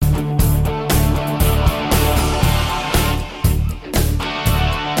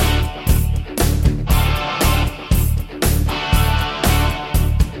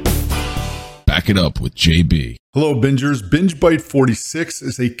It Up with JB. Hello, Bingers. Binge Bite 46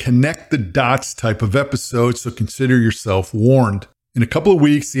 is a connect the dots type of episode, so consider yourself warned. In a couple of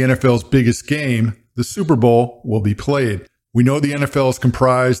weeks, the NFL's biggest game, the Super Bowl, will be played. We know the NFL is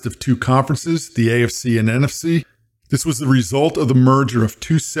comprised of two conferences, the AFC and NFC. This was the result of the merger of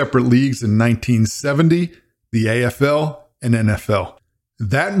two separate leagues in 1970, the AFL and NFL.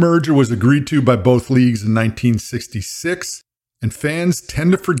 That merger was agreed to by both leagues in 1966, and fans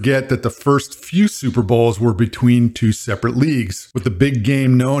tend to forget that the first few Super Bowls were between two separate leagues, with the big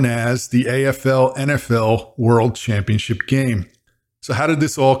game known as the AFL-NFL World Championship Game. So how did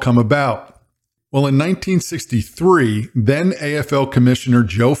this all come about? Well, in 1963, then AFL Commissioner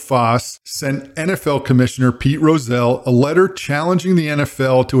Joe Foss sent NFL Commissioner Pete Rozelle a letter challenging the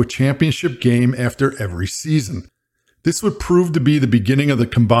NFL to a championship game after every season. This would prove to be the beginning of the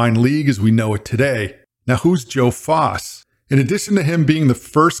combined league as we know it today. Now, who's Joe Foss? In addition to him being the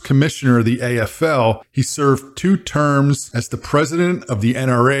first commissioner of the AFL, he served 2 terms as the president of the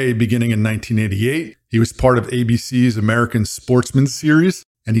NRA beginning in 1988. He was part of ABC's American Sportsman series,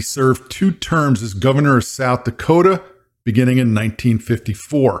 and he served 2 terms as governor of South Dakota beginning in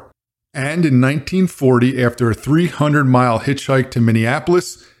 1954. And in 1940, after a 300-mile hitchhike to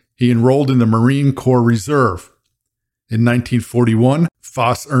Minneapolis, he enrolled in the Marine Corps Reserve. In 1941,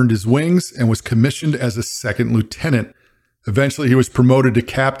 Foss earned his wings and was commissioned as a second lieutenant. Eventually, he was promoted to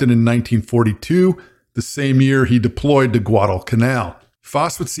captain in 1942, the same year he deployed to Guadalcanal.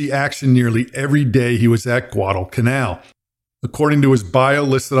 Foss would see action nearly every day he was at Guadalcanal. According to his bio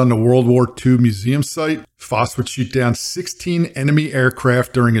listed on the World War II museum site, Foss would shoot down 16 enemy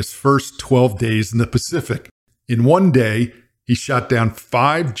aircraft during his first 12 days in the Pacific. In one day, he shot down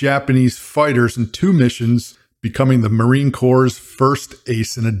 5 Japanese fighters in 2 missions, becoming the Marine Corps' first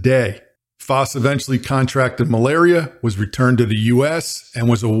ace in a day. Foss eventually contracted malaria, was returned to the U.S., and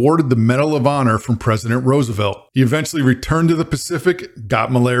was awarded the Medal of Honor from President Roosevelt. He eventually returned to the Pacific,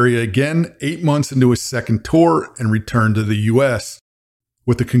 got malaria again 8 months into his second tour, and returned to the U.S.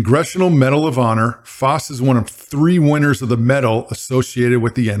 With the Congressional Medal of Honor, Foss is one of 3 winners of the medal associated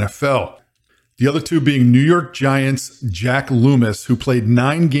with the NFL. The other 2 being New York Giants' Jack Loomis, who played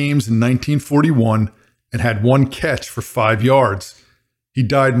 9 games in 1941 and had 1 catch for 5 yards. He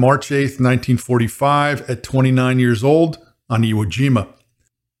died March 8, 1945 at 29 years old on Iwo Jima.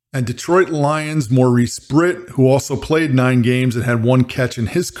 And Detroit Lions' Maurice Britt, who also played 9 games and had 1 catch in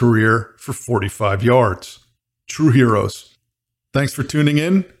his career for 45 yards. True heroes. Thanks for tuning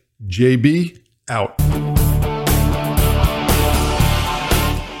in. JB, out.